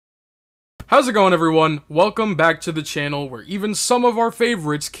How's it going, everyone? Welcome back to the channel where even some of our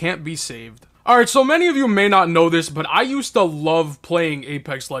favorites can't be saved. Alright, so many of you may not know this, but I used to love playing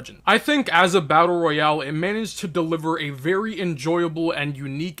Apex Legends. I think as a battle royale, it managed to deliver a very enjoyable and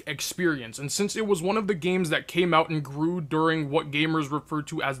unique experience, and since it was one of the games that came out and grew during what gamers refer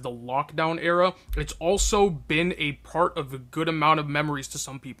to as the lockdown era, it's also been a part of a good amount of memories to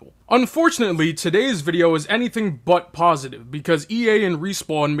some people. Unfortunately, today's video is anything but positive, because EA and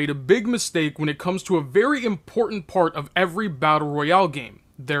Respawn made a big mistake when it comes to a very important part of every battle royale game.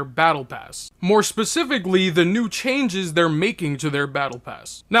 Their battle pass. More specifically, the new changes they're making to their battle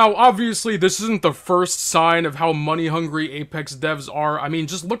pass. Now, obviously, this isn't the first sign of how money-hungry Apex devs are. I mean,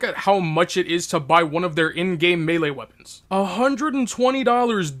 just look at how much it is to buy one of their in-game melee weapons.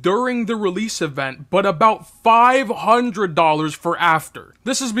 $120 during the release event, but about $500 for after.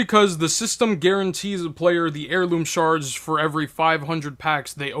 This is because the system guarantees a player the heirloom shards for every 500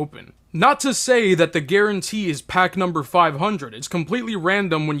 packs they open. Not to say that the guarantee is pack number 500, it's completely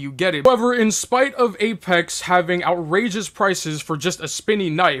random when you get it. However, in spite of Apex having outrageous prices for just a spinny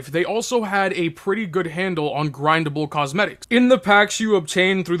knife, they also had a pretty good handle on grindable cosmetics. In the packs you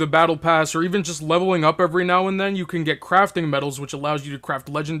obtain through the battle pass, or even just leveling up every now and then, you can get crafting medals, which allows you to craft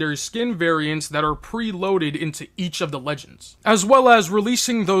legendary skin variants that are preloaded into each of the legends. As well as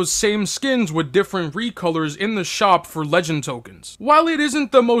releasing those same skins with different recolors in the shop for legend tokens. While it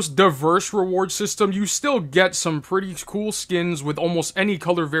isn't the most diverse reward system, you still get some pretty cool skins with almost any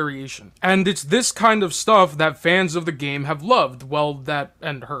color variation. And it's this kind of stuff that fans of the game have loved, well, that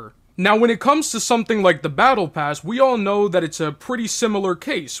and her. Now, when it comes to something like the Battle Pass, we all know that it's a pretty similar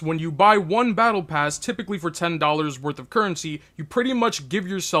case. When you buy one Battle Pass, typically for $10 worth of currency, you pretty much give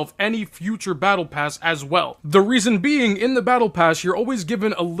yourself any future Battle Pass as well. The reason being, in the Battle Pass, you're always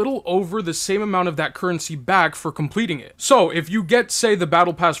given a little over the same amount of that currency back for completing it. So, if you get, say, the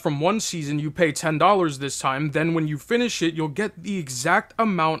Battle Pass from one season, you pay $10 this time, then when you finish it, you'll get the exact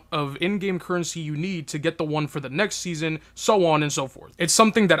amount of in-game currency you need to get the one for the next season, so on and so forth. It's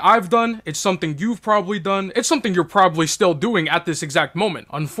something that I've done, it's something you've probably done, it's something you're probably still doing at this exact moment.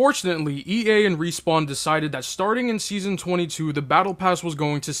 Unfortunately, EA and Respawn decided that starting in Season 22, the Battle Pass was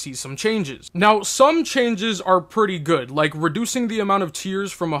going to see some changes. Now, some changes are pretty good, like reducing the amount of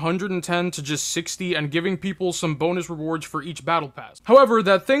tiers from 110 to just 60 and giving people some bonus rewards for each Battle Pass. However,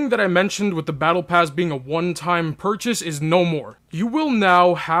 that thing that I mentioned with the Battle Pass being a one-time purchase is no more. You will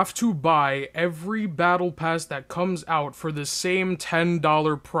now have to buy every Battle Pass that comes out for the same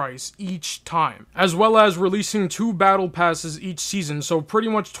 $10 price each time, as well as releasing 2 Battle Passes each season, so pretty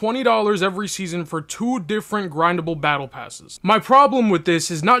much $20 every season for 2 different grindable Battle Passes. My problem with this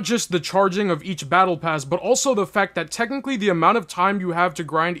is not just the charging of each Battle Pass, but also the fact that technically the amount of time you have to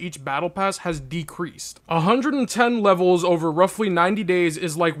grind each Battle Pass has decreased. 110 levels over roughly 90 days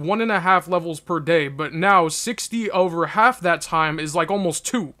is like 1.5 levels per day, but now 60 over half that time is like almost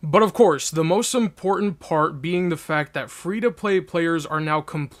 2. But of course, the most important part being the fact that free-to-play players are now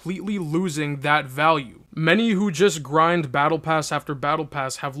completely losing that value. Many who just grind Battle Pass after Battle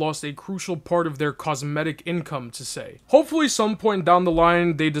Pass have lost a crucial part of their cosmetic income, to say. Hopefully some point down the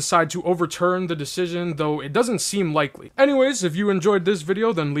line they decide to overturn the decision, though it doesn't seem likely. Anyways, if you enjoyed this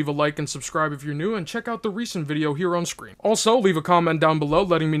video, then leave a like and subscribe if you're new, and check out the recent video here on screen. Also, leave a comment down below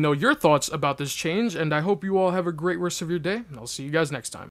letting me know your thoughts about this change, and I hope you all have a great rest of your day, and I'll see you guys next time.